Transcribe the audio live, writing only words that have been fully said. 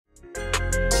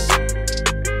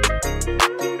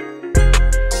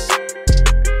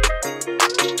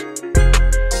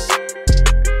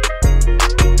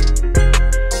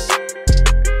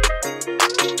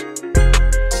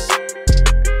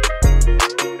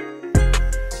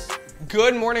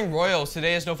Good morning, Royals.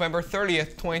 Today is November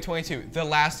 30th, 2022, the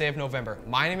last day of November.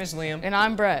 My name is Liam. And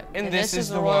I'm Brett. And this is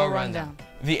the Royal Rundown.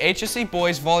 The HSC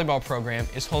Boys Volleyball Program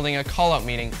is holding a call-out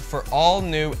meeting for all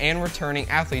new and returning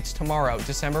athletes tomorrow,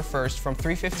 December 1st from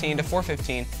 3:15 to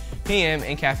 4:15 p.m.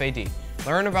 in Cafe D.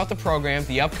 Learn about the program,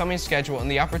 the upcoming schedule,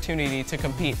 and the opportunity to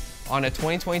compete on a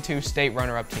 2022 state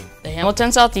runner-up team. The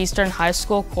Hamilton Southeastern High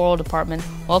School Choral Department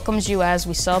welcomes you as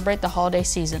we celebrate the holiday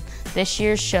season. This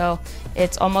year's show,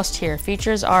 It's Almost Here,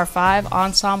 features our 5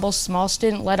 ensembles, small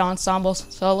student-led ensembles,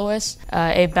 soloists,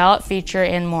 a ballot feature,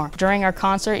 and more. During our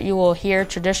concert, you will hear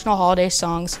traditional holiday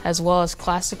songs as well as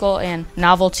classical and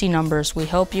novelty numbers. We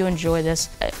hope you enjoy this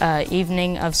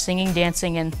evening of singing,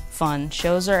 dancing, and fun.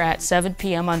 Shows are at 7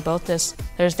 p.m. on both this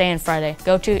Thursday and Friday.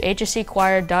 Go to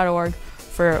hscchoir.org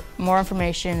for more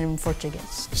information and for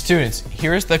tickets. Students,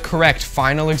 here is the correct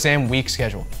final exam week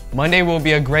schedule. Monday will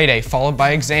be a grade A, followed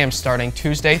by exams starting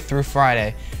Tuesday through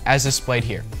Friday, as displayed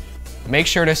here. Make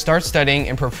sure to start studying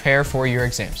and prepare for your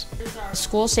exams.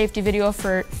 School safety video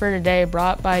for today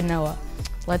brought by Noah.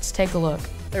 Let's take a look.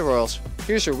 Hey Royals,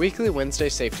 here's your weekly Wednesday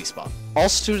safety spot. All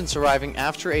students arriving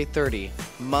after 8:30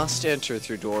 must enter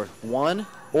through door 1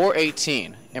 or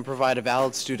 18 and provide a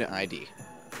valid student ID.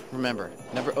 Remember,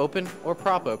 never open or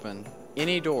prop open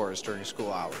any doors during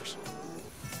school hours.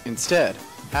 Instead,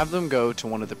 have them go to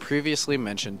one of the previously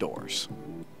mentioned doors.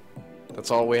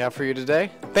 That's all we have for you today.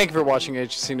 Thank you for watching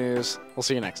HSC News. We'll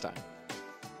see you next time.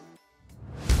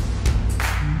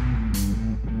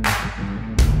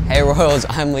 Hey Royals,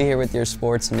 I'm Lee here with your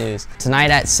sports news.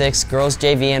 Tonight at 6, girls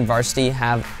JV and varsity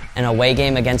have an away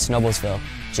game against Noblesville.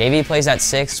 JV plays at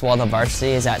 6 while the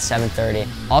varsity is at 7:30.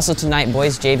 Also tonight,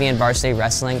 boys JV and varsity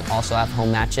wrestling also have home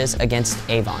matches against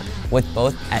Avon, with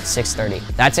both at 6:30.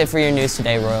 That's it for your news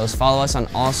today, Royals. Follow us on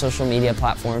all social media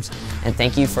platforms, and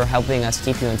thank you for helping us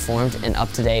keep you informed and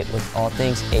up to date with all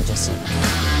things HSC.